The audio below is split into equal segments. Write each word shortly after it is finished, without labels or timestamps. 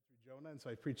Jonah, and so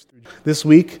I preached through. This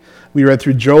week, we read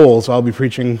through Joel, so I'll be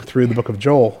preaching through the book of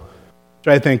Joel, which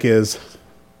I think is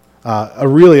a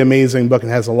really amazing book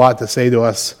and has a lot to say to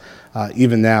us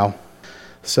even now.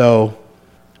 So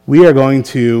we are going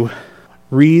to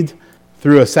read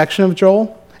through a section of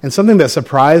Joel, and something that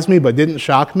surprised me but didn't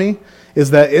shock me is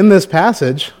that in this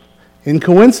passage, in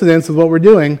coincidence with what we're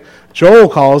doing, Joel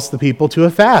calls the people to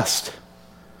a fast.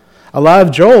 A lot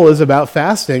of Joel is about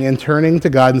fasting and turning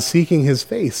to God and seeking his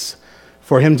face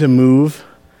for him to move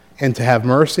and to have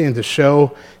mercy and to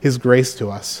show his grace to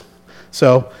us.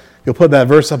 So you'll put that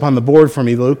verse up on the board for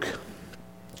me, Luke.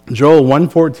 Joel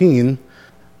 1:14,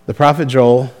 the prophet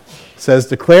Joel says,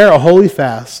 "Declare a holy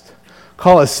fast,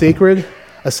 call a sacred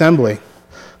assembly.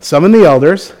 Summon the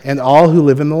elders and all who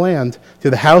live in the land to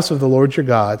the house of the Lord your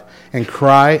God and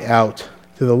cry out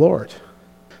to the Lord."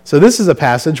 So this is a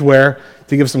passage where,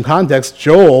 to give some context,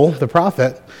 Joel, the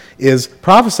prophet, is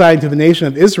prophesying to the nation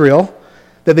of Israel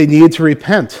that they needed to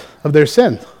repent of their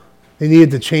sin. They needed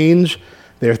to change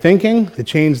their thinking, to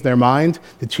change their mind,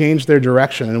 to change their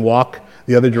direction and walk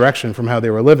the other direction from how they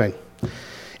were living.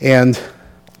 And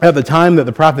at the time that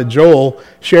the prophet Joel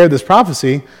shared this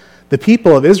prophecy, the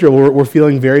people of Israel were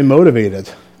feeling very motivated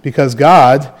because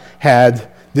God had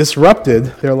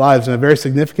disrupted their lives in a very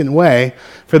significant way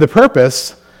for the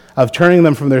purpose of turning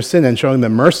them from their sin and showing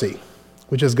them mercy,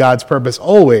 which is God's purpose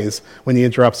always when he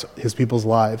interrupts his people's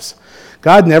lives.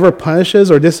 God never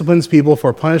punishes or disciplines people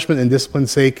for punishment and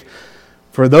discipline's sake.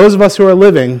 For those of us who are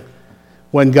living,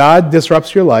 when God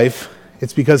disrupts your life,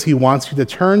 it's because he wants you to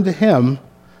turn to him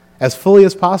as fully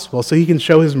as possible so he can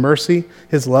show his mercy,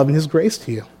 his love, and his grace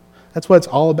to you. That's what it's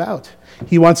all about.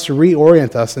 He wants to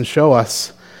reorient us and show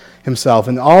us himself.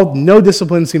 And no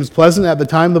discipline seems pleasant at the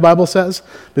time, the Bible says,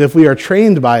 but if we are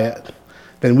trained by it,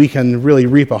 then we can really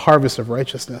reap a harvest of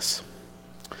righteousness.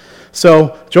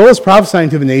 So Joel is prophesying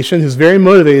to the nation who's very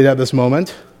motivated at this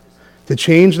moment to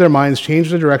change their minds,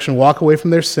 change their direction, walk away from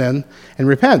their sin, and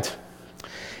repent.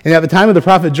 And at the time of the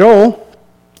prophet Joel,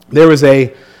 there was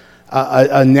a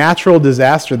natural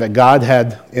disaster that God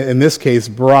had, in this case,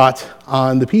 brought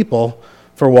on the people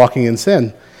for walking in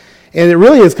sin. And it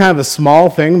really is kind of a small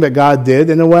thing that God did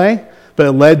in a way, but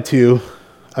it led to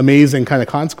amazing kind of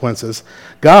consequences.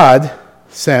 God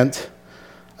sent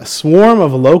a swarm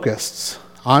of locusts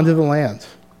onto the land,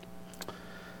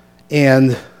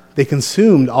 and they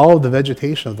consumed all of the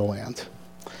vegetation of the land.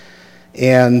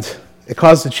 And it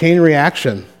caused a chain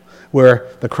reaction where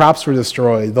the crops were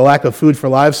destroyed. The lack of food for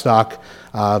livestock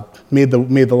made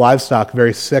the livestock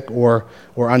very sick or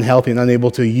unhealthy and unable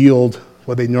to yield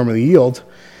what they normally yield.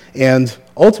 And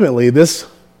ultimately, this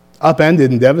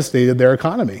upended and devastated their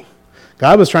economy.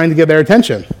 God was trying to get their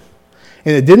attention.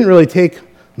 And it didn't really take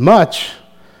much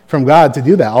from God to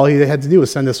do that. All he had to do was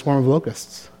send a swarm of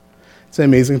locusts. It's an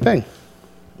amazing thing.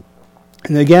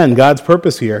 And again, God's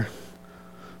purpose here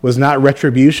was not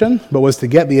retribution, but was to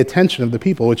get the attention of the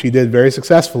people, which he did very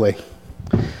successfully,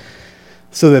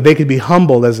 so that they could be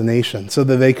humbled as a nation, so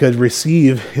that they could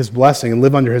receive his blessing and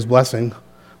live under his blessing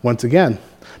once again.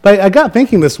 But I got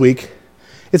thinking this week,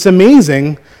 it's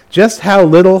amazing just how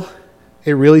little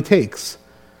it really takes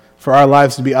for our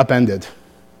lives to be upended.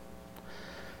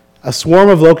 A swarm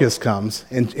of locusts comes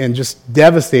and just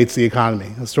devastates the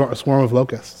economy, a swarm of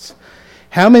locusts.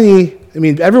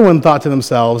 Everyone thought to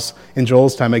themselves in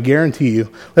Joel's time, I guarantee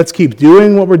you, let's keep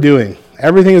doing what we're doing.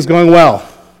 Everything is going well.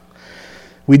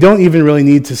 We don't even really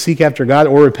need to seek after God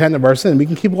or repent of our sin. We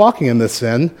can keep walking in this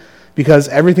sin because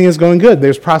everything is going good.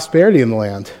 There's prosperity in the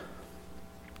land.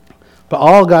 But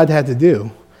all God had to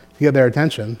do to get their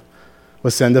attention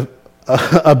was send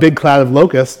a big cloud of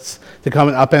locusts to come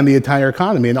and upend the entire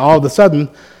economy. And all of a sudden,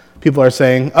 people are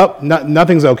saying,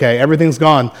 nothing's okay. Everything's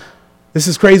gone. This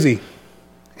is crazy.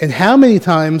 And how many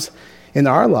times in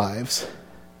our lives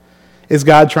is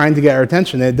God trying to get our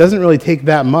attention? And it doesn't really take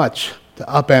that much to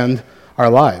upend our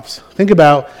lives. Think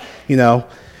about,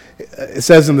 it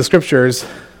says in the scriptures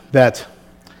that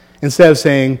instead of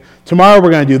saying, tomorrow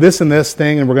we're going to do this and this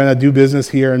thing and we're going to do business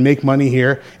here and make money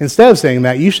here, instead of saying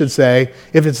that, you should say,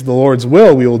 if it's the Lord's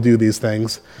will, we will do these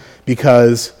things,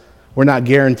 because we're not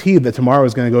guaranteed that tomorrow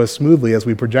is going to go as smoothly as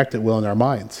we project it will in our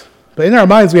minds. But in our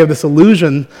minds, we have this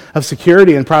illusion of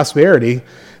security and prosperity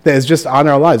that is just on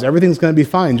our lives. Everything's going to be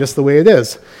fine just the way it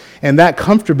is. And that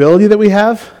comfortability that we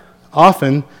have,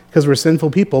 often, because we're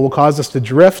sinful people, will cause us to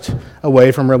drift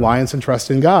away from reliance and trust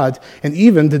in God, and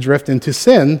even to drift into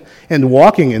sin and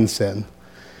walking in sin.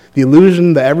 The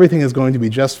illusion that everything is going to be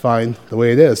just fine the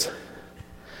way it is.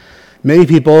 Many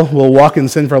people will walk in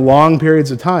sin for long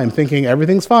periods of time, thinking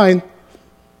everything's fine,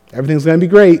 everything's going to be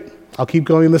great, I'll keep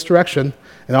going in this direction,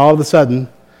 and all of a sudden,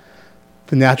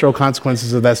 the natural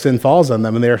consequences of that sin falls on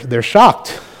them, and they're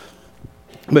shocked.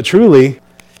 But truly,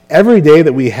 every day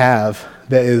that we have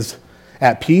that is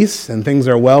at peace and things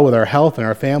are well with our health and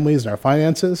our families and our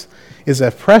finances is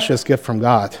a precious gift from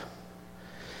God.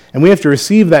 And we have to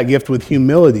receive that gift with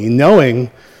humility, knowing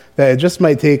that it just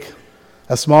might take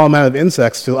a small amount of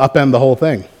insects to upend the whole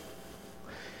thing.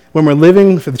 When we're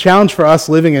living, the challenge for us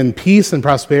living in peace and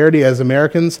prosperity as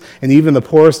Americans, and even the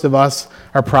poorest of us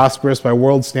are prosperous by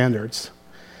world standards,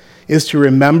 is to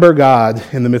remember God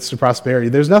in the midst of prosperity.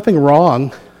 There's nothing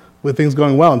wrong with things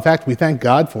going well. In fact, we thank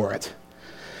God for it.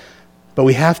 But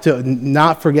we have to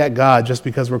not forget God just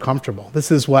because we're comfortable.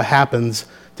 This is what happens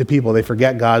to people. They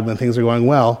forget God when things are going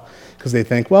well because they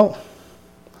think, well,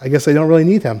 I guess I don't really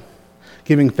need him.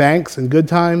 Giving thanks in good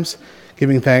times,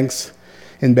 giving thanks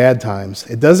in bad times.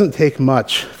 It doesn't take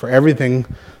much for everything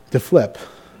to flip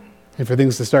and for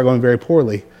things to start going very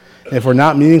poorly. And if we're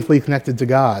not meaningfully connected to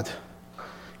God,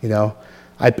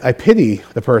 I pity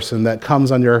the person that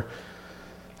comes under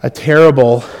a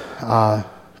terrible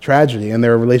tragedy and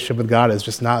their relationship with God is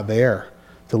just not there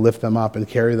to lift them up and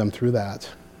carry them through that.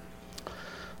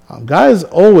 God is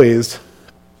always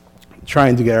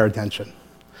trying to get our attention.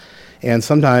 And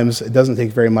sometimes it doesn't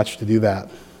take very much to do that.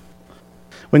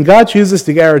 When God chooses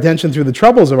to get our attention through the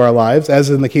troubles of our lives,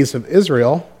 as in the case of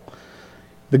Israel,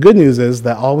 the good news is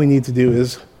that all we need to do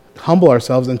is humble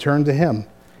ourselves and turn to him,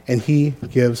 and he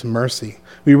gives mercy.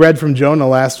 We read from Jonah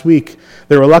last week,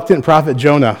 the reluctant prophet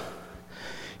Jonah.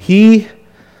 He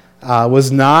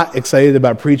was not excited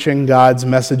about preaching God's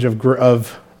message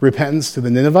of repentance to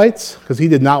the Ninevites because he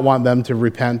did not want them to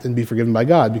repent and be forgiven by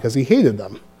God because he hated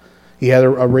them. He had a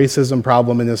racism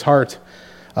problem in his heart,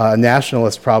 a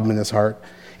nationalist problem in his heart.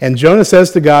 And Jonah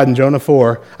says to God in Jonah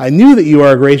 4, I knew that you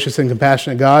are a gracious and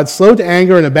compassionate God, slow to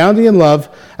anger and abounding in love,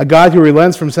 a God who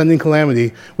relents from sending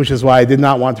calamity, which is why I did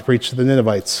not want to preach to the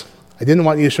Ninevites. I didn't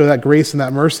want you to show that grace and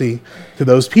that mercy to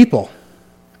those people.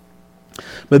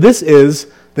 But this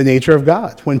is the nature of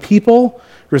God. When people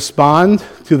respond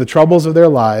to the troubles of their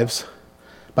lives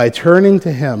by turning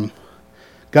to him,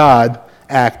 God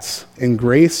acts in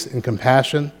grace and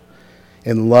compassion,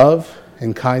 in love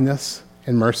and kindness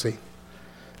and mercy.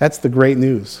 That's the great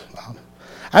news.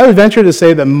 I would venture to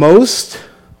say that most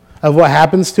of what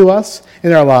happens to us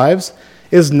in our lives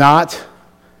is not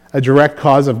a direct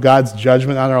cause of God's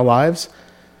judgment on our lives.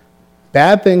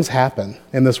 Bad things happen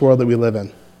in this world that we live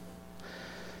in.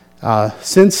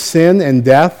 Since sin and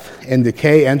death and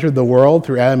decay entered the world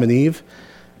through Adam and Eve,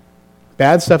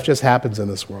 bad stuff just happens in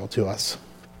this world to us,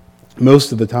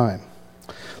 most of the time.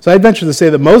 So I'd venture to say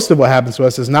that most of what happens to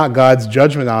us is not God's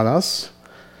judgment on us,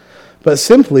 but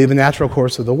simply the natural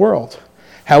course of the world.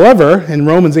 However, in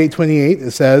Romans 8:28,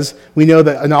 it says, we know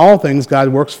that in all things God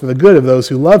works for the good of those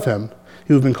who love him,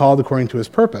 who have been called according to his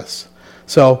purpose.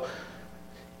 So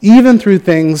even through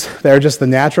things that are just the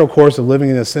natural course of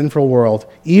living in a sinful world,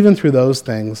 even through those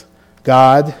things,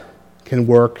 God can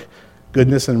work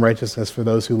goodness and righteousness for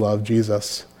those who love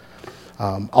Jesus.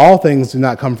 All things do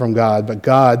not come from God, but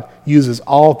God uses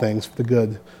all things for the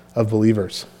good of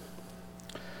believers.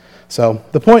 So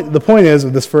the point is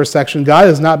of this first section, God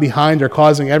is not behind or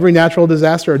causing every natural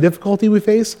disaster or difficulty we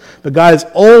face, but God is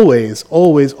always,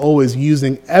 always, always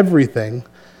using everything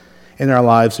in our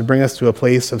lives to bring us to a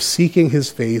place of seeking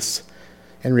his face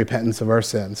and repentance of our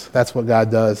sins. That's what God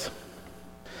does.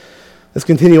 Let's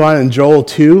continue on in Joel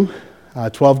 2,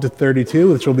 12 to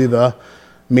 32, which will be the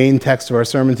main text of our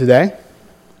sermon today.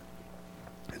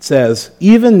 It says,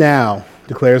 even now,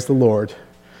 declares the Lord,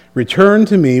 return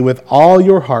to me with all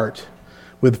your heart,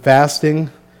 with fasting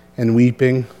and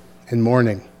weeping and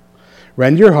mourning.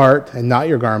 Rend your heart and not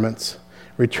your garments.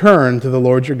 Return to the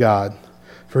Lord your God,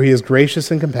 for he is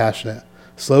gracious and compassionate,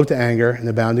 slow to anger and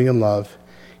abounding in love.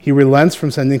 He relents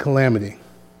from sending calamity.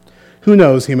 Who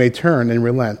knows, he may turn and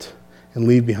relent and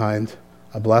leave behind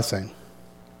a blessing.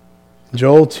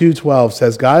 Joel 2:12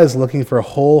 says, God is looking for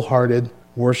wholehearted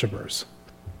worshipers.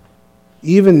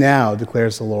 Even now,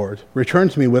 declares the Lord, return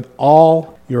to me with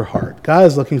all your heart. God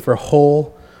is looking for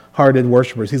wholehearted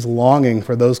worshipers. He's longing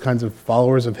for those kinds of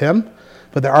followers of him,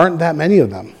 but there aren't that many of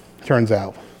them, turns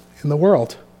out, in the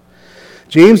world.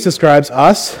 James describes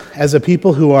us as a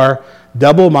people who are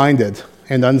double-minded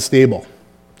and unstable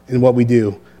in what we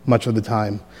do much of the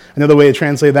time. Another way to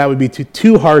translate that would be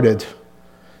two-hearted.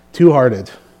 Two-hearted.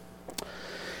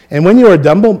 And when you are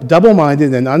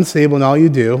double-minded and unstable in all you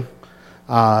do,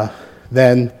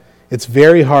 then it's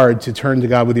very hard to turn to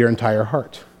God with your entire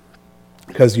heart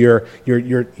because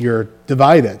you're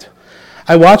divided.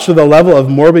 I watched with a level of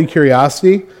morbid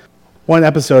curiosity one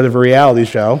episode of a reality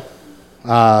show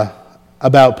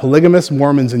about polygamous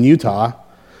Mormons in Utah,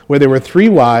 where there were 3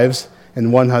 wives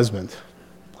and 1 husband.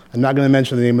 I'm not going to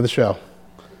mention the name of the show.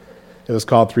 It was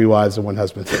called 3 Wives and 1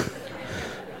 Husband.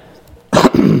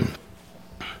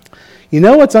 You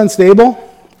know what's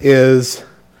unstable is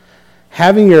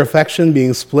having your affection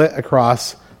being split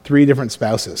across 3 different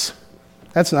spouses.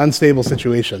 That's an unstable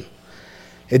situation.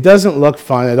 It doesn't look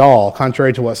fun at all,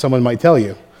 contrary to what someone might tell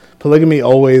you. Polygamy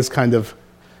always kind of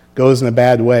goes in a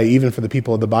bad way, even for the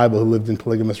people of the Bible who lived in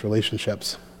polygamous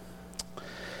relationships.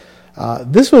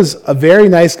 This was a very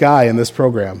nice guy in this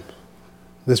program,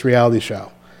 this reality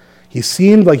show. He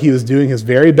seemed like he was doing his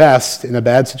very best in a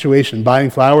bad situation,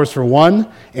 buying flowers for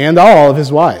 1 and all of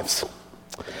his wives.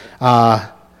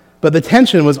 But the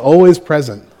tension was always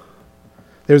present.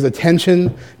 There was a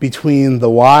tension between the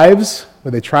wives,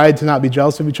 where they tried to not be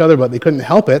jealous of each other, but they couldn't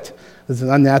help it. It's an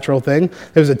unnatural thing.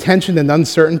 There was a tension and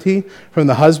uncertainty from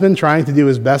the husband trying to do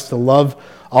his best to love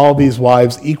all these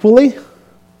wives equally,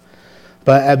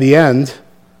 but at the end,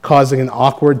 causing an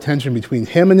awkward tension between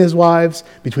him and his wives,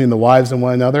 between the wives and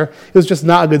one another. It was just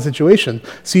not a good situation.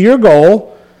 So your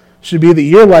goal should be that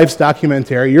your life's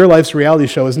documentary, your life's reality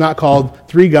show is not called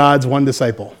 3 Gods, 1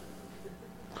 Disciple.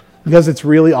 Because it's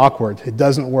really awkward. It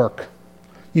doesn't work.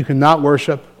 You cannot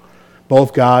worship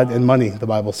both God and money, the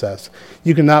Bible says.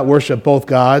 You cannot worship both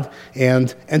God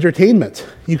and entertainment.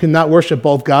 You cannot worship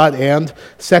both God and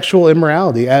sexual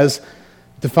immorality as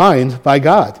defined by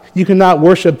God. You cannot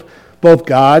worship both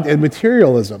God and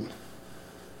materialism.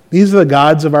 These are the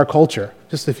gods of our culture,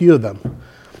 just a few of them.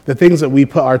 The things that we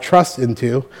put our trust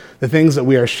into, the things that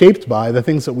we are shaped by, the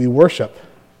things that we worship.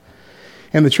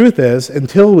 And the truth is,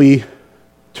 until we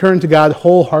turn to God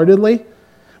wholeheartedly,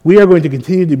 we are going to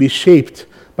continue to be shaped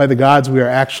by the gods we are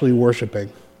actually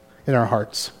worshiping in our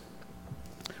hearts.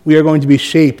 We are going to be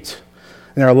shaped,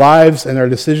 and our lives and our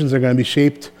decisions are going to be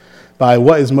shaped by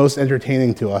what is most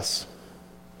entertaining to us.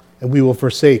 And we will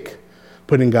forsake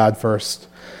putting God first.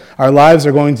 Our lives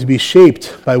are going to be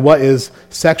shaped by what is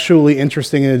sexually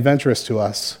interesting and adventurous to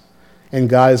us, and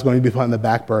God is going to be put on the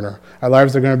back burner. Our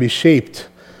lives are going to be shaped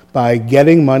by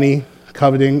getting money,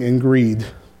 coveting, and greed,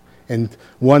 and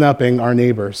one-upping our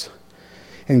neighbors.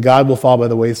 And God will fall by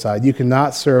the wayside. You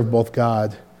cannot serve both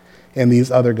God and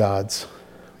these other gods.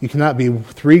 You cannot be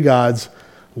 3 gods,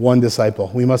 1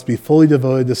 disciple. We must be fully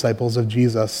devoted disciples of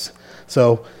Jesus.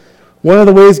 So, one of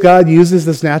the ways God uses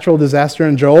this natural disaster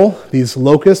in Joel, these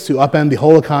locusts to upend the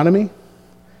whole economy,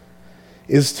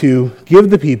 is to give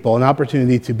the people an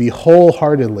opportunity to be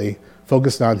wholeheartedly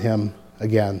focused on Him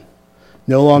again.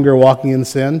 No longer walking in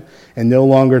sin and no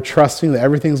longer trusting that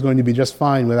everything's going to be just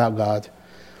fine without God.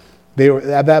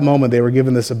 At that moment, they were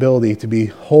given this ability to be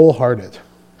wholehearted.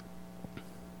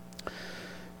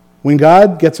 When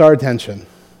God gets our attention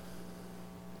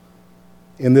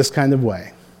in this kind of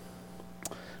way,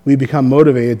 we become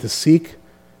motivated to seek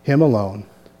Him alone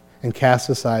and cast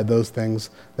aside those things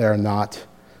that are not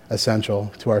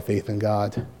essential to our faith in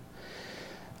God.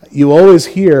 You always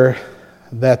hear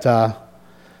that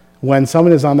when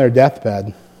someone is on their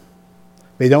deathbed,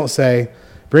 they don't say,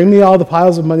 "Bring me all the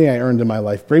piles of money I earned in my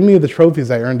life. Bring me the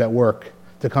trophies I earned at work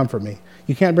to comfort me."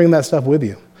 You can't bring that stuff with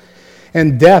you.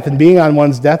 And death and being on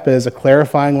one's deathbed is a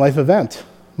clarifying life event,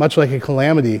 much like a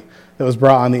calamity that was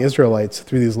brought on the Israelites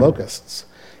through these locusts.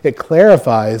 It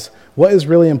clarifies what is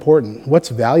really important, what's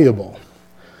valuable.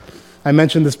 I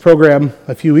mentioned this program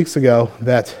a few weeks ago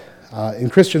that in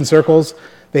Christian circles,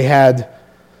 they had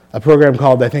a program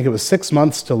called, I think it was 6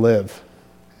 Months to Live.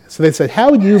 So they said, how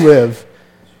would you live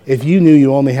if you knew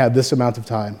you only had this amount of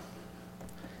time?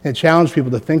 And it challenged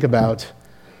people to think about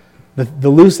the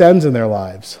loose ends in their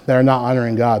lives that are not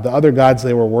honoring God, the other gods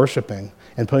they were worshiping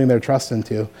and putting their trust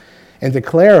into, and to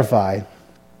clarify,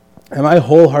 am I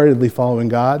wholeheartedly following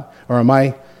God, or am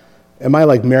I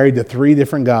like married to 3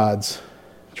 different gods,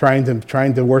 trying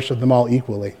to worship them all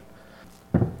equally?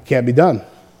 Can't be done.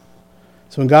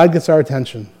 So when God gets our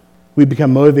attention, we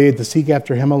become motivated to seek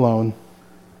after Him alone.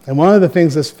 And one of the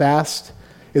things this fast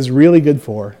is really good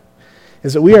for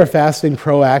is that we are fasting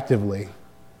proactively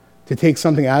to take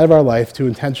something out of our life to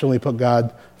intentionally put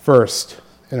God first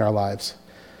in our lives.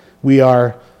 We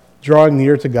are drawing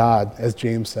near to God, as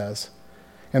James says.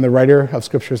 And the writer of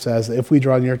Scripture says that if we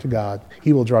draw near to God,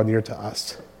 He will draw near to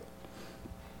us.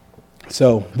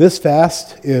 So this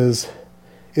fast is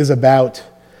about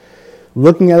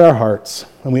looking at our hearts.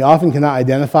 And we often cannot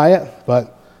identify it,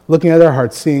 but looking at our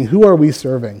hearts, seeing who are we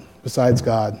serving besides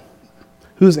God?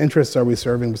 Whose interests are we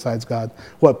serving besides God?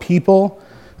 What people,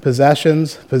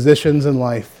 possessions, positions in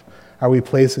life are we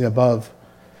placing above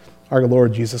our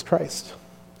Lord Jesus Christ?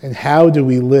 And how do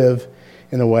we live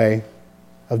in a way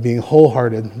of being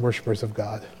wholehearted worshipers of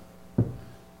God?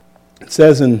 It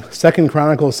says in 2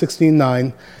 Chronicles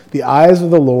 16:9, "The eyes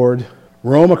of the Lord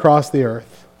roam across the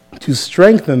earth to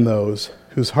strengthen those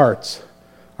whose hearts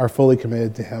are fully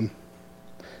committed to him."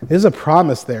 There's a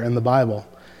promise there in the Bible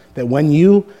that when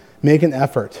you make an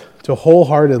effort to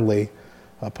wholeheartedly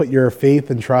put your faith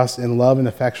and trust and love and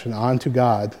affection onto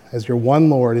God as your one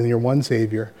Lord and your one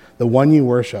Savior, the one you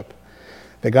worship,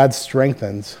 that God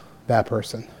strengthens that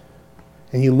person.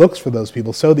 And he looks for those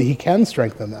people so that he can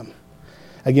strengthen them.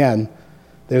 Again,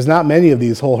 there's not many of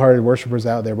these wholehearted worshipers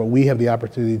out there, but we have the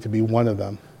opportunity to be one of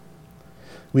them.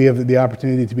 We have the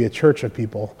opportunity to be a church of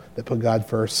people that put God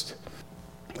first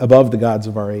above the gods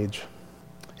of our age.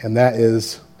 And that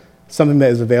is something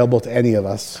that is available to any of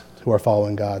us who are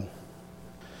following God.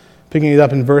 Picking it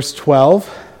up in verse 12,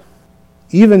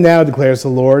 "Even now, declares the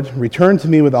Lord, return to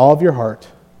me with all of your heart,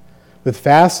 with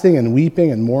fasting and weeping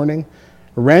and mourning.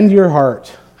 Rend your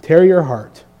heart, tear your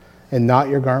heart, and not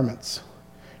your garments.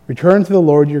 Return to the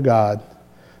Lord your God,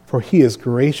 for he is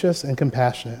gracious and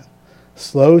compassionate,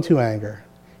 slow to anger,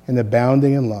 and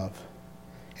abounding in love.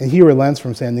 And he relents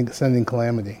from sending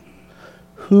calamity."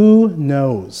 Who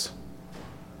knows?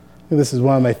 This is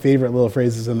one of my favorite little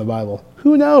phrases in the Bible.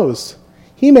 Who knows?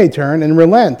 He may turn and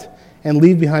relent and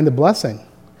leave behind a blessing,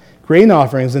 grain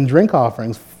offerings and drink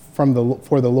offerings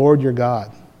for the Lord your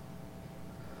God.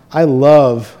 I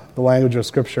love the language of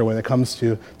Scripture when it comes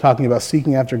to talking about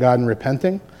seeking after God and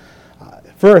repenting.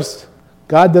 First,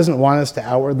 God doesn't want us to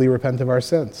outwardly repent of our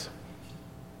sins.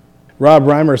 Rob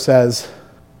Reimer says,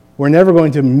 we're never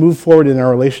going to move forward in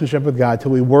our relationship with God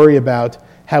till we worry about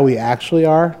how we actually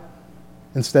are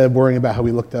instead of worrying about how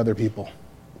we look to other people.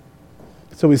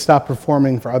 So we stop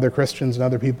performing for other Christians and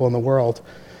other people in the world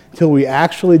until we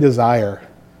actually desire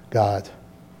God.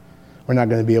 We're not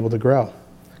going to be able to grow.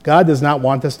 God does not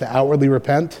want us to outwardly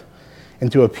repent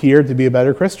and to appear to be a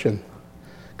better Christian.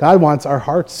 God wants our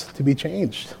hearts to be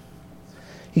changed.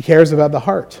 He cares about the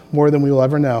heart more than we will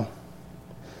ever know.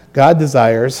 God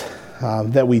desires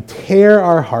that we tear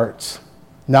our hearts,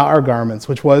 not our garments,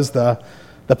 which was the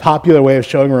popular way of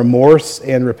showing remorse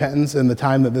and repentance in the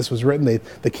time that this was written.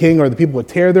 The king or the people would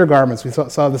tear their garments. We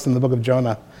saw this in the book of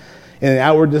Jonah in an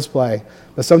outward display.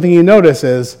 But something you notice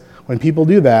is when people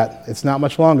do that, it's not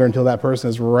much longer until that person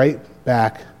is right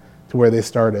back to where they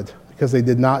started because they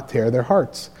did not tear their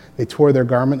hearts. They tore their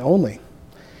garment only.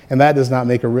 And that does not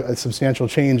make a substantial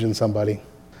change in somebody.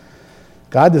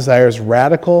 God desires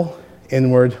radical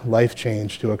inward life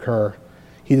change to occur.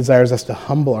 He desires us to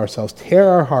humble ourselves, tear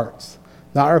our hearts,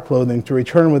 not our clothing, to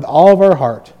return with all of our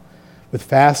heart, with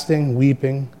fasting,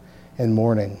 weeping, and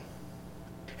mourning.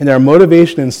 And our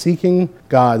motivation in seeking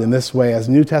God in this way, as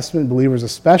New Testament believers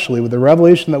especially, with the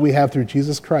revelation that we have through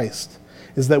Jesus Christ,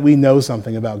 is that we know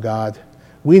something about God.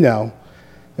 We know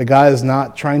that God is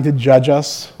not trying to judge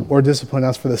us or discipline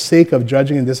us for the sake of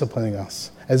judging and disciplining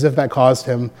us, as if that caused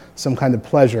him some kind of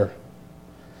pleasure.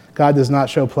 God does not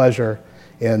show pleasure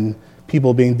in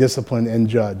people being disciplined and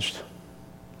judged,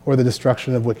 or the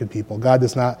destruction of wicked people. God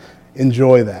does not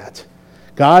enjoy that.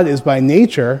 God is by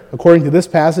nature, according to this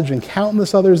passage and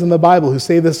countless others in the Bible who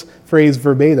say this phrase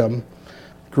verbatim,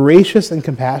 gracious and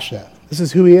compassionate. This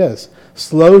is who he is.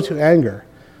 Slow to anger,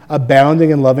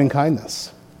 abounding in loving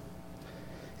kindness.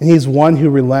 And he's one who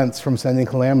relents from sending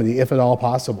calamity, if at all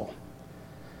possible.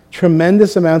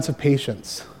 Tremendous amounts of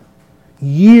patience.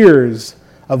 Years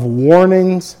of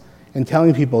warnings and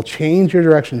telling people, change your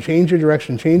direction, change your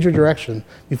direction, change your direction,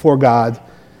 before God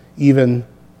even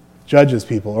judges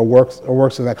people or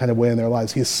works in that kind of way in their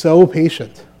lives. He's so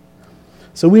patient.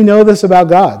 So we know this about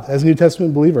God as New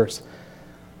Testament believers.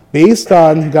 Based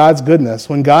on God's goodness,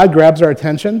 when God grabs our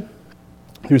attention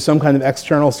through some kind of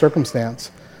external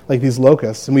circumstance, like these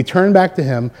locusts, and we turn back to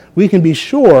him, we can be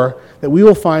sure that we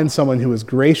will find someone who is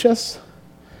gracious,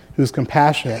 who is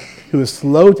compassionate, who is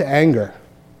slow to anger,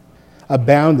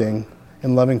 abounding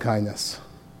in loving kindness.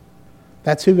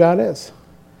 That's who God is.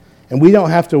 And we don't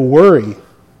have to worry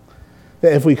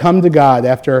that if we come to God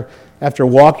after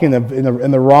walking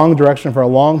in the wrong direction for a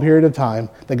long period of time,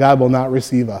 that God will not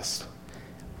receive us.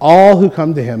 All who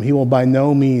come to him, he will by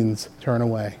no means turn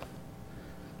away.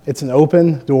 It's an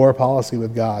open door policy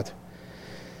with God.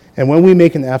 And when we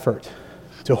make an effort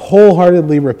to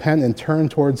wholeheartedly repent and turn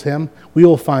towards him, we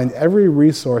will find every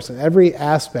resource and every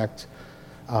aspect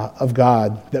of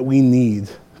God that we need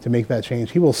to make that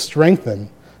change. He will strengthen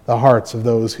the hearts of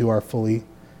those who are fully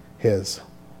his.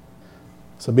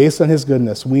 So based on his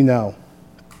goodness, we know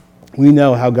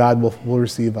how God will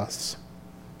receive us.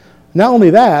 Not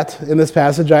only that, in this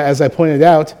passage, as I pointed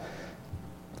out,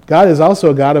 God is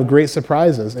also a God of great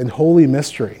surprises and holy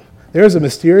mystery. There is a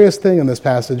mysterious thing in this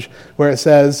passage where it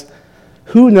says,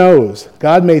 Who knows?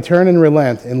 God may turn and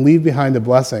relent and leave behind a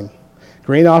blessing,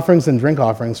 grain offerings and drink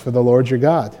offerings for the Lord your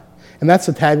God. And that's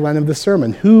the tagline of this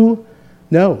sermon. Who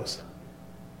knows?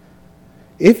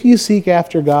 If you seek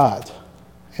after God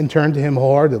and turn to him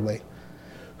wholeheartedly,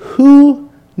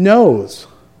 who knows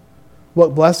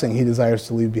what blessing he desires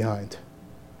to leave behind?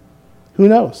 Who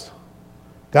knows?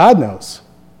 God knows.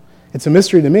 It's a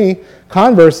mystery to me.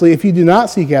 Conversely, if you do not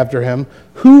seek after him,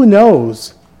 who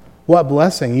knows what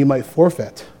blessing you might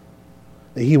forfeit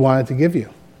that he wanted to give you?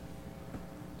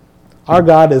 Our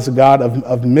God is a God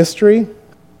of mystery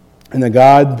and a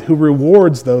God who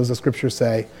rewards those, the scriptures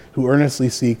say, who earnestly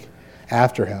seek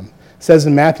after him. It says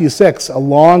in Matthew 6, a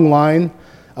long line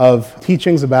of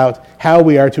teachings about how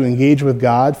we are to engage with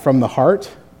God from the heart.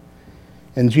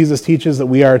 And Jesus teaches that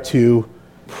we are to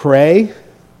pray,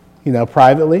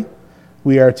 privately.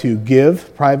 We are to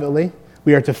give privately.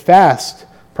 We are to fast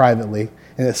privately.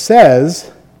 And it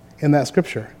says in that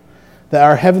scripture that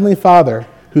our Heavenly Father,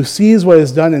 who sees what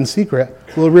is done in secret,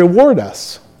 will reward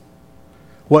us.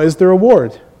 What is the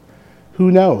reward?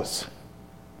 Who knows?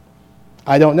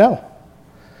 I don't know.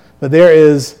 But there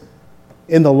is,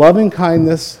 in the loving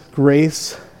kindness,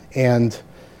 grace, and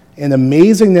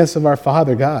amazingness of our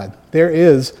Father God, there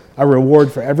is a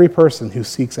reward for every person who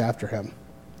seeks after him.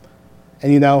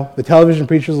 And the television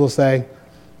preachers will say,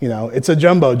 it's a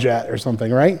jumbo jet or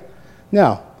something, right?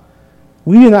 No.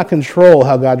 We do not control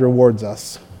how God rewards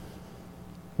us.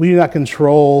 We do not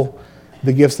control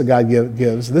the gifts that God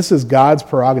gives. This is God's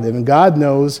prerogative, and God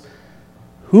knows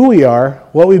who we are,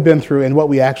 what we've been through, and what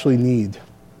we actually need.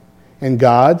 And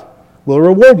God will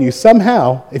reward you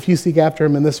somehow if you seek after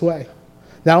him in this way.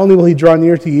 Not only will he draw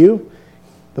near to you,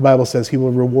 the Bible says he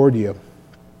will reward you.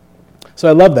 So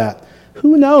I love that.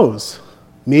 Who knows?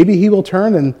 Maybe he will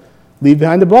turn and leave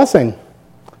behind a blessing.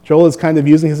 Joel is kind of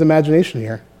using his imagination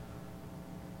here.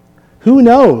 Who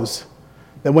knows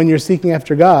that when you're seeking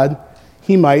after God,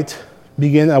 he might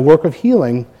begin a work of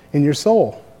healing in your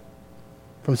soul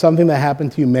from something that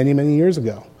happened to you many, many years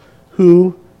ago.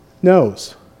 Who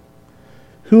knows?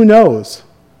 Who knows?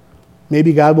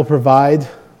 Maybe God will provide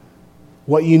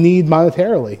what you need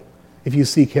monetarily if you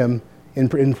seek him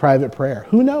in private prayer.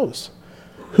 Who knows?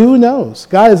 Who knows?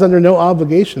 God is under no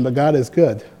obligation, but God is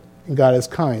good, and God is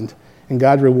kind, and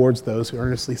God rewards those who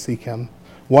earnestly seek him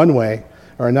one way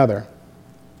or another.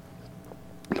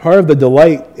 Part of the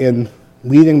delight in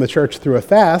leading the church through a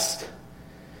fast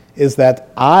is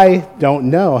that I don't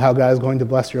know how God is going to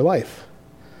bless your life,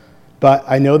 but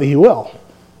I know that he will,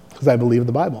 because I believe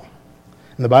the Bible,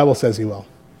 and the Bible says he will.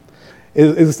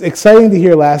 It was exciting to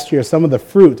hear last year some of the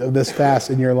fruit of this fast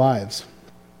in your lives,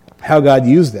 how God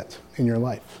used it in your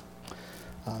life,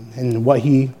 and what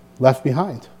he left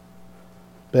behind.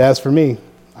 But as for me,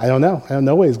 I don't know. I don't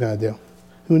know what he's going to do.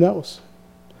 Who knows?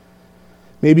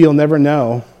 Maybe you'll never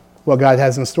know what God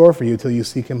has in store for you till you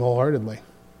seek him wholeheartedly.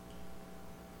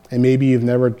 And maybe you've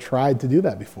never tried to do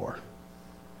that before.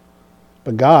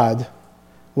 But God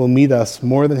will meet us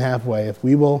more than halfway. If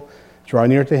we will draw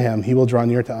near to him, he will draw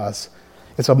near to us.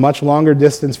 It's a much longer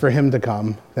distance for him to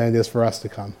come than it is for us to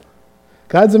come.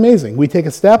 God's amazing. We take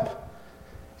a step,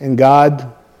 and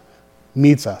God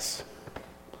meets us.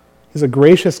 He's a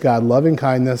gracious God, loving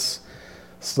kindness,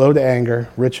 slow to anger,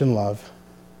 rich in love.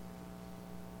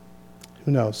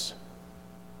 Who knows?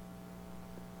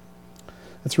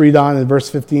 Let's read on in verse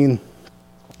 15.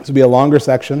 This will be a longer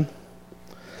section.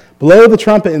 Blow the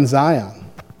trumpet in Zion.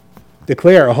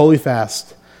 Declare a holy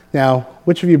fast. Now,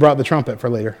 which of you brought the trumpet for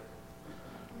later?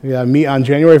 Meet on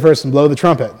January 1st and blow the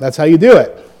trumpet. That's how you do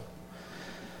it.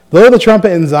 Blow the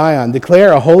trumpet in Zion.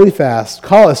 Declare a holy fast.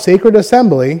 Call a sacred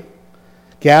assembly.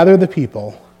 Gather the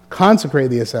people.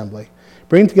 Consecrate the assembly.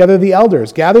 Bring together the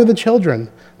elders. Gather the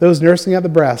children, those nursing at the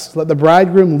breast. Let the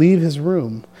bridegroom leave his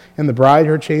room, and the bride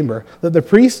her chamber. Let the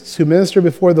priests who minister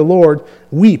before the Lord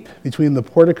weep between the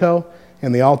portico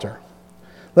and the altar.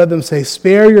 Let them say,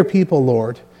 spare your people,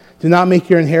 Lord. Do not make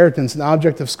your inheritance an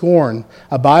object of scorn,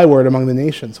 a byword among the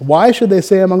nations. Why should they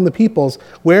say among the peoples,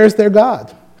 where is their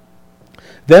God?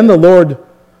 Then the Lord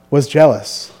was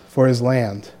jealous for his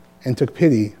land and took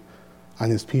pity on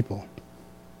his people.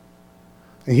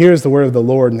 And here's the word of the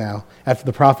Lord now, after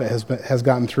the prophet has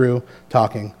gotten through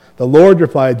talking. The Lord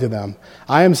replied to them,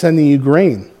 I am sending you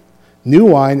grain, new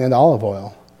wine, and olive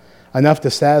oil, enough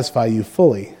to satisfy you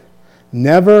fully.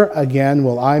 Never again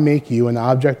will I make you an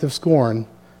object of scorn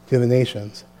to the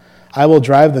nations. I will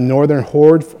drive the northern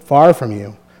horde far from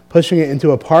you, pushing it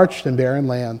into a parched and barren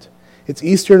land. Its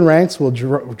eastern ranks will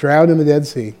drown in the Dead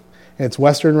Sea, and its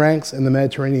western ranks in the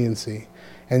Mediterranean Sea,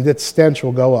 and its stench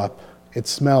will go up. Its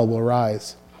smell will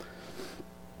rise.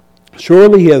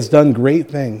 Surely he has done great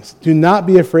things. Do not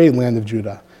be afraid, land of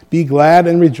Judah. Be glad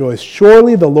and rejoice.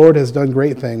 Surely the Lord has done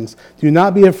great things. Do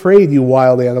not be afraid, you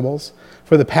wild animals,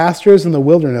 for the pastures in the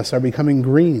wilderness are becoming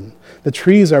green. The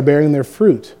trees are bearing their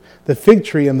fruit. The fig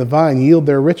tree and the vine yield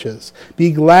their riches.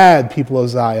 Be glad, people of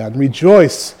Zion.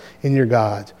 Rejoice in your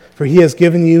God, for he has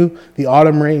given you the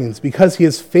autumn rains, because he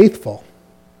is faithful.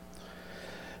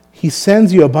 He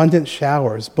sends you abundant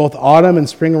showers, both autumn and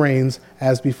spring rains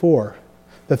as before.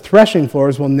 The threshing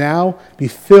floors will now be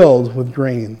filled with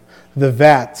grain. The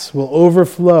vats will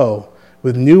overflow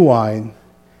with new wine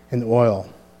and oil.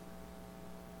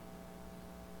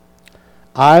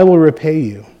 I will repay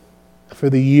you for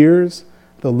the years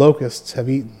the locusts have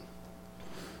eaten.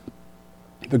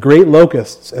 The great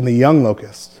locusts and the young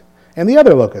locusts, and the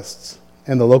other locusts,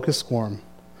 and the locust swarm.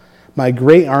 My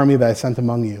great army that I sent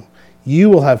among you. You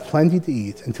will have plenty to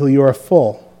eat until you are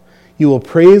full. You will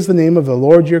praise the name of the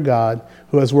Lord your God,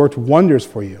 who has worked wonders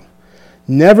for you.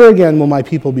 Never again will my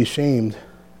people be shamed.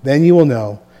 Then you will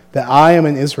know that I am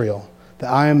in Israel, that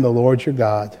I am the Lord your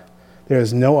God. There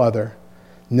is no other.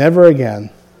 Never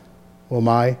again will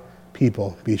my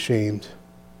people be shamed.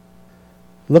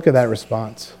 Look at that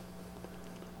response.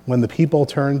 When the people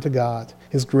turned to God,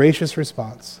 his gracious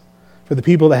response for the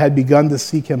people that had begun to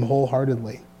seek him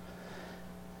wholeheartedly.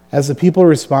 As the people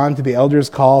respond to the elders'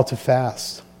 call to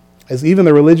fast, as even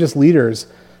the religious leaders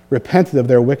repented of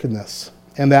their wickedness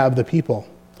and that of the people,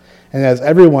 and as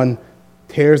everyone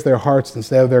tears their hearts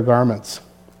instead of their garments,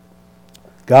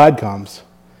 God comes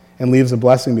and leaves a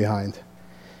blessing behind.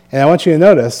 And I want you to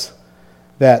notice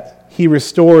that he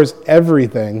restores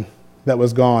everything that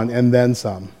was gone and then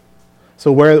some.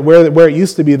 So where it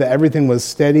used to be that everything was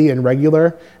steady and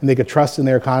regular and they could trust in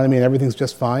their economy and everything's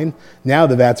just fine, now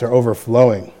the vats are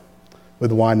overflowing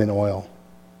with wine and oil.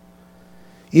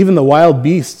 Even the wild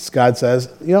beasts, God says,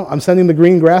 I'm sending the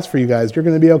green grass for you guys. You're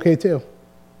going to be okay too.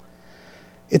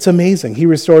 It's amazing. He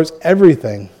restores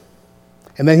everything.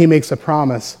 And then he makes a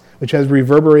promise, which has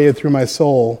reverberated through my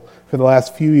soul for the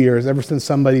last few years, ever since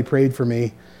somebody prayed for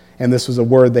me, and this was a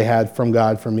word they had from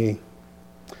God for me.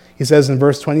 He says in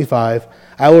verse 25,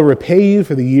 I will repay you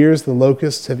for the years the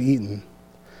locusts have eaten,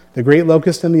 the great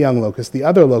locust and the young locust, the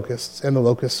other locusts and the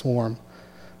locust swarm,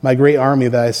 my great army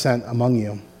that I sent among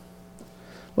you.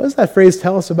 What does that phrase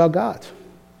tell us about God?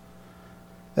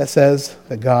 That says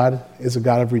that God is a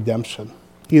God of redemption.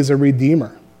 He is a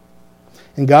redeemer.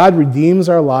 And God redeems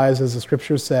our lives, as the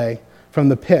scriptures say, from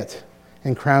the pit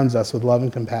and crowns us with love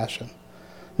and compassion.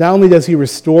 Not only does he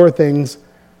restore things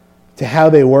to how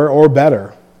they were, or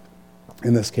better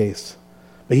in this case,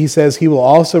 but he says he will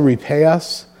also repay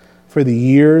us for the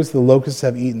years the locusts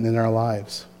have eaten in our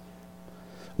lives.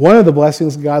 One of the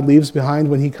blessings God leaves behind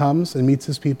when he comes and meets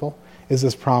his people is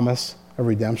this promise of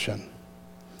redemption.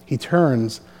 He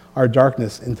turns our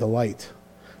darkness into light.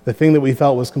 The thing that we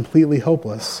felt was completely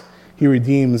hopeless, he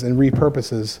redeems and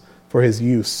repurposes for his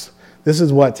use. This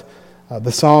is what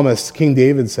the psalmist, King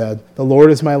David, said, the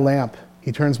Lord is my lamp.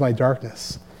 He turns my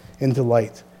darkness into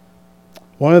light.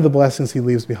 One of the blessings he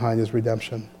leaves behind is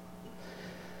redemption.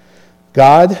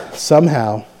 God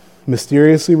somehow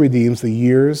mysteriously redeems the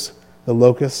years the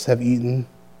locusts have eaten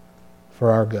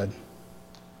for our good.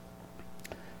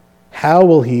 How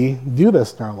will he do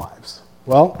this in our lives?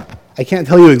 Well, I can't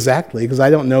tell you exactly because I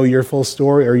don't know your full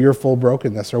story or your full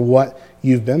brokenness or what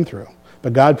you've been through.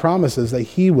 But God promises that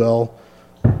he will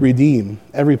redeem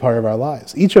every part of our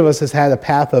lives. Each of us has had a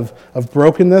path of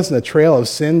brokenness and a trail of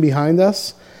sin behind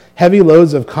us, heavy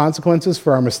loads of consequences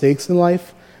for our mistakes in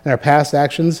life and our past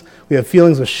actions. We have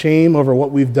feelings of shame over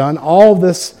what we've done. All of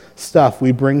this stuff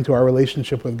we bring to our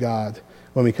relationship with God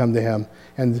when we come to him.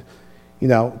 And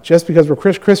just because we're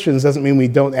Christians doesn't mean we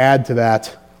don't add to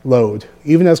that load.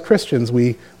 Even as Christians,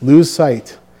 we lose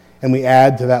sight and we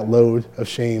add to that load of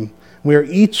shame. We are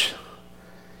each,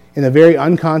 in a very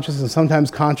unconscious and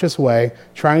sometimes conscious way,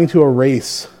 trying to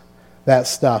erase that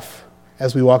stuff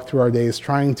as we walk through our days,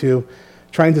 trying to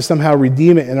somehow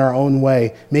redeem it in our own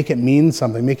way, make it mean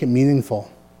something, make it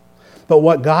meaningful. But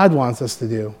what God wants us to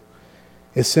do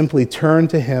is simply turn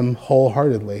to him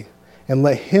wholeheartedly and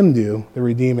let him do the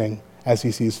redeeming as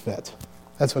he sees fit.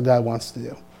 That's what God wants to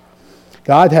do.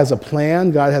 God has a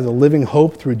plan. God has a living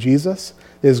hope through Jesus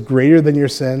that is greater than your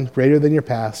sin, greater than your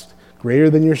past, greater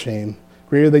than your shame,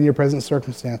 greater than your present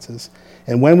circumstances.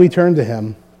 And when we turn to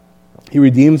him, he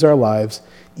redeems our lives,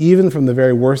 even from the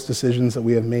very worst decisions that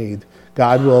we have made.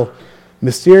 God will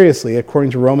mysteriously,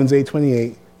 according to Romans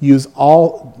 8:28,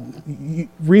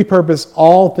 repurpose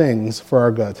all things for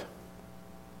our good.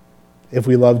 If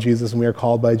we love Jesus and we are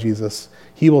called by Jesus,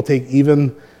 he will take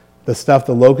even the stuff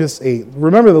the locusts ate.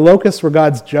 Remember, the locusts were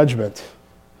God's judgment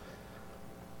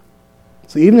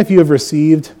So even if you have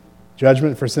received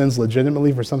judgment for sins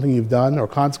legitimately for something you've done, or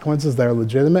consequences that are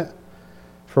legitimate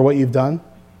for what you've done,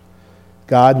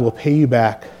 God will pay you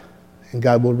back, and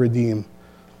God will redeem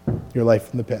your life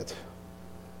from the pit.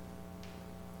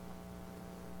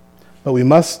 But we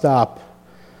must stop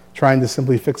trying to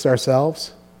simply fix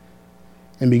ourselves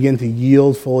and begin to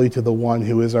yield fully to the one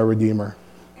who is our Redeemer,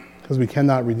 because we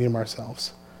cannot redeem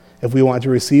ourselves if we want to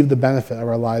receive the benefit of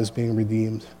our lives being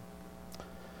redeemed.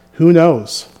 Who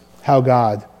knows how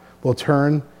God will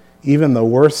turn even the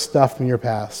worst stuff from your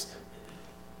past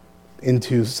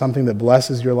into something that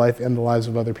blesses your life and the lives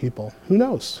of other people? Who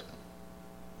knows?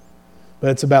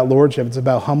 But it's about lordship. It's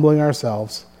about humbling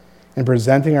ourselves and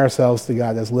presenting ourselves to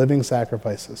God as living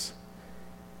sacrifices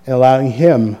and allowing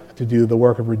him to do the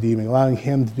work of redeeming, allowing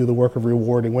him to do the work of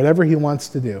rewarding, whatever he wants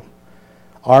to do.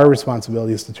 Our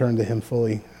responsibility is to turn to him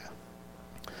fully.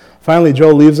 Finally,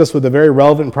 Joel leaves us with a very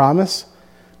relevant promise,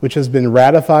 which has been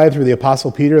ratified through the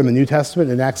Apostle Peter in the New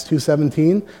Testament in Acts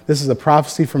 2:17. This is a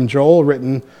prophecy from Joel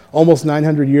written almost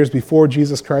 900 years before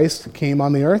Jesus Christ came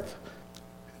on the earth.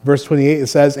 Verse 28, it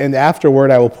says, "And afterward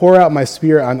I will pour out my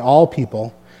spirit on all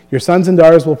people. Your sons and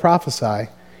daughters will prophesy.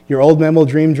 Your old men will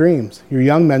dream dreams. Your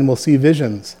young men will see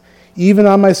visions. Even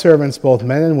on my servants, both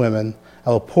men and women, I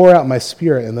will pour out my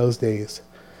spirit in those days.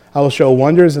 I will show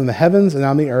wonders in the heavens and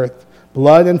on the earth,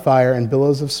 blood and fire and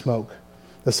billows of smoke.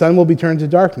 The sun will be turned to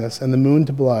darkness and the moon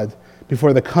to blood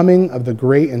before the coming of the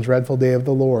great and dreadful day of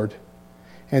the Lord.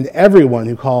 And everyone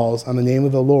who calls on the name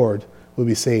of the Lord will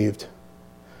be saved.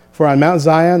 For on Mount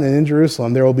Zion and in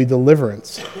Jerusalem there will be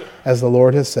deliverance, as the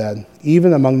Lord has said,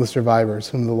 even among the survivors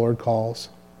whom the Lord calls."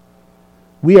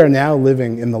 We are now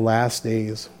living in the last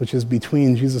days, which is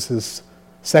between Jesus'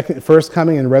 first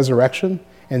coming and resurrection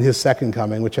and his second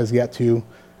coming, which has yet to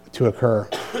occur.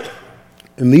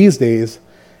 In these days,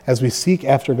 as we seek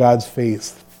after God's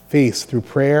face through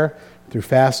prayer, through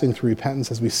fasting, through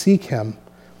repentance, as we seek him,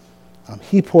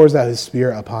 he pours out his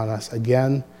Spirit upon us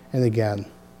again and again,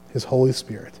 his Holy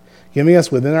Spirit, giving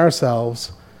us within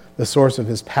ourselves the source of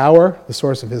his power, the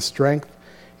source of his strength,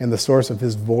 and the source of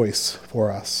his voice for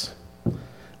us.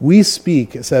 We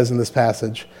speak, it says in this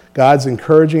passage, God's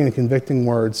encouraging and convicting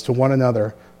words to one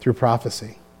another through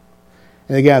prophecy.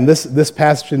 And again, this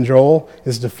passage in Joel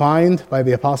is defined by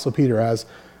the Apostle Peter as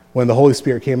when the Holy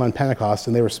Spirit came on Pentecost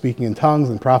and they were speaking in tongues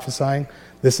and prophesying.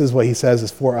 This is what he says is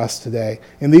for us today.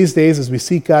 In these days, as we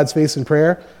seek God's face in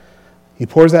prayer, he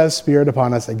pours out his Spirit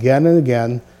upon us again and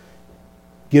again,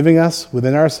 giving us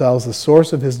within ourselves the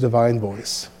source of his divine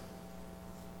voice.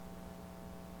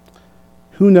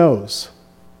 Who knows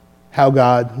how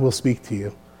God will speak to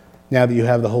you now that you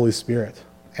have the Holy Spirit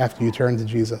after you turn to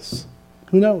Jesus?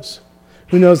 Who knows?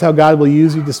 Who knows how God will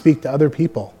use you to speak to other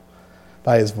people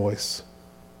by his voice?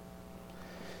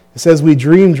 It says we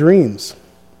dream dreams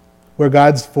where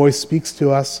God's voice speaks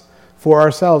to us for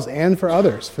ourselves and for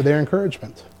others, for their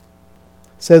encouragement.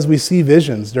 It says we see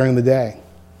visions during the day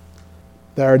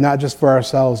that are not just for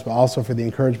ourselves, but also for the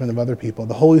encouragement of other people.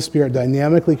 The Holy Spirit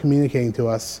dynamically communicating to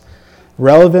us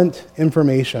relevant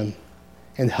information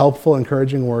and helpful,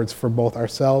 encouraging words for both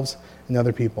ourselves and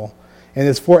other people. And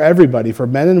it's for everybody, for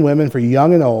men and women, for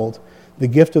young and old, the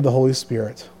gift of the Holy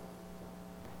Spirit.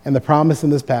 And the promise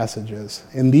in this passage is,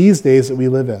 in these days that we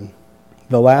live in,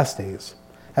 the last days,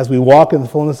 as we walk in the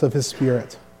fullness of his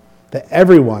Spirit, that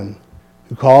everyone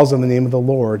who calls on the name of the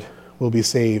Lord will be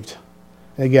saved.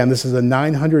 And again, this is a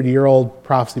 900-year-old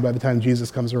prophecy by the time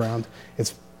Jesus comes around.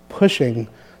 It's pushing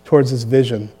towards this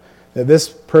vision that this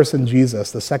person,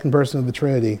 Jesus, the second person of the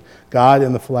Trinity, God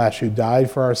in the flesh, who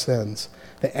died for our sins,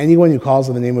 that anyone who calls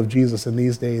on the name of Jesus in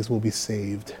these days will be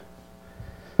saved.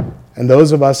 And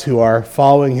those of us who are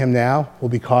following him now will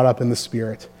be caught up in the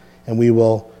Spirit, and we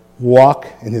will walk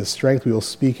in his strength. We will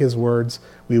speak his words.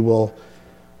 We will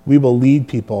lead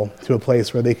people to a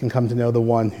place where they can come to know the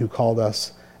one who called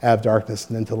us out of darkness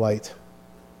and into light.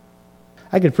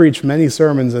 I could preach many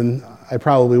sermons, and I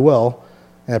probably will,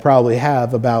 and I probably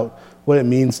have, about what it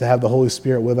means to have the Holy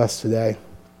Spirit with us today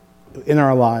in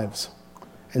our lives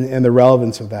and the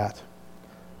relevance of that.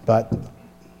 But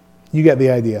you get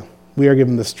the idea. We are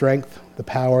given the strength, the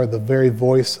power, the very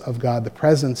voice of God, the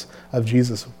presence of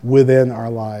Jesus within our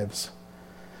lives.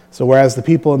 So whereas the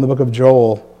people in the book of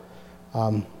Joel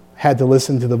had to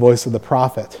listen to the voice of the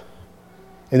prophet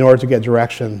in order to get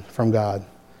direction from God,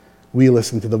 we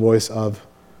listen to the voice of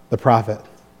the prophet,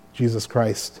 Jesus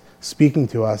Christ, speaking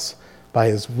to us by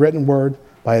his written word,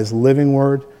 by his living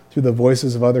word, through the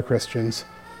voices of other Christians,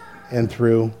 and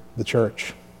through the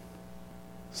church.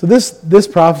 So this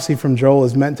prophecy from Joel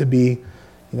is meant to be,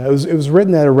 it was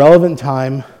written at a relevant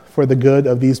time for the good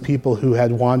of these people who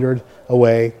had wandered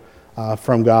away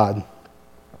from God.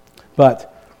 But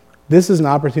this is an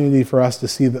opportunity for us to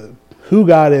see who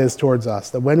God is towards us,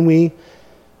 that when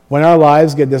our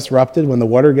lives get disrupted, when the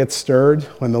water gets stirred,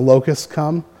 when the locusts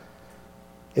come,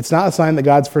 it's not a sign that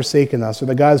God's forsaken us or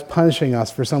that God's punishing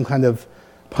us for some kind of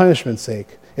punishment's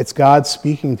sake. It's God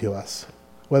speaking to us.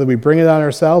 Whether we bring it on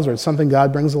ourselves or it's something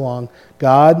God brings along,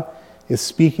 God is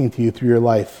speaking to you through your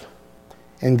life.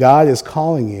 And God is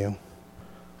calling you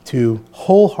to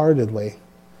wholeheartedly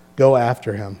go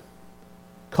after him,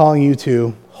 calling you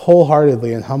to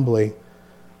wholeheartedly and humbly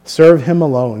serve him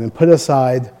alone and put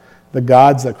aside the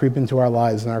gods that creep into our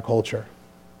lives and our culture.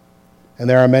 And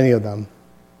there are many of them.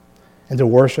 And to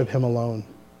worship him alone.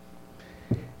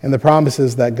 And the promise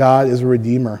is that God is a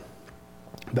redeemer.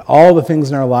 That all the things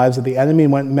in our lives that the enemy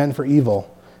meant for evil,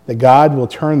 that God will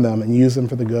turn them and use them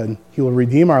for the good. He will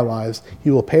redeem our lives. He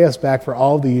will pay us back for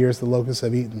all the years the locusts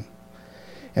have eaten.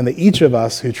 And that each of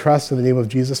us who trust in the name of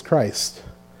Jesus Christ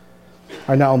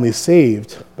are not only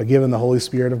saved, but given the Holy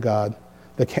Spirit of God,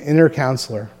 the inner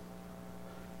counselor.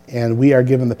 And we are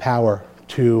given the power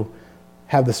to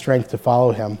have the strength to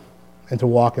follow him and to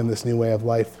walk in this new way of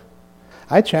life.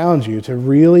 I challenge you to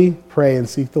really pray and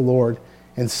seek the Lord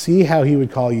and see how he would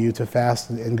call you to fast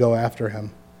and go after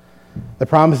him. The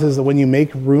promise is that when you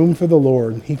make room for the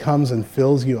Lord, he comes and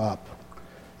fills you up.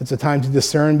 It's a time to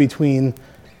discern between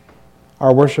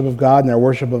our worship of God and our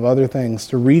worship of other things,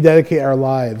 to rededicate our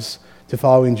lives to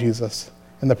following Jesus.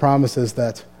 And the promise is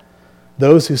that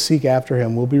those who seek after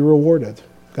him will be rewarded.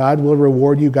 God will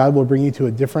reward you. God will bring you to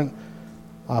a different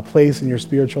place in your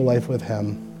spiritual life with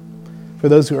him. For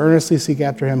those who earnestly seek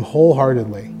after him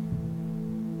wholeheartedly,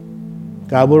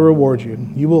 God will reward you.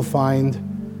 You will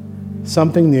find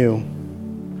something new.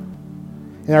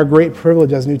 And our great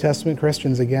privilege as New Testament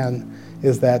Christians, again,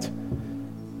 is that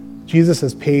Jesus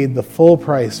has paid the full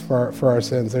price for our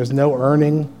sins. There's no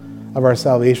earning of our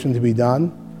salvation to be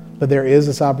done, but there is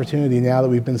this opportunity now that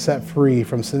we've been set free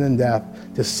from sin and death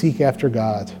to seek after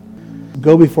God.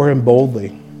 Go before him boldly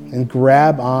and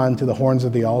grab on to the horns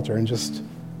of the altar and just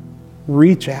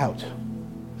reach out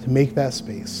to make that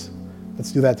space.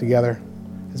 Let's do that together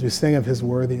as we sing of his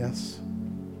worthiness,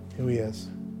 who he is.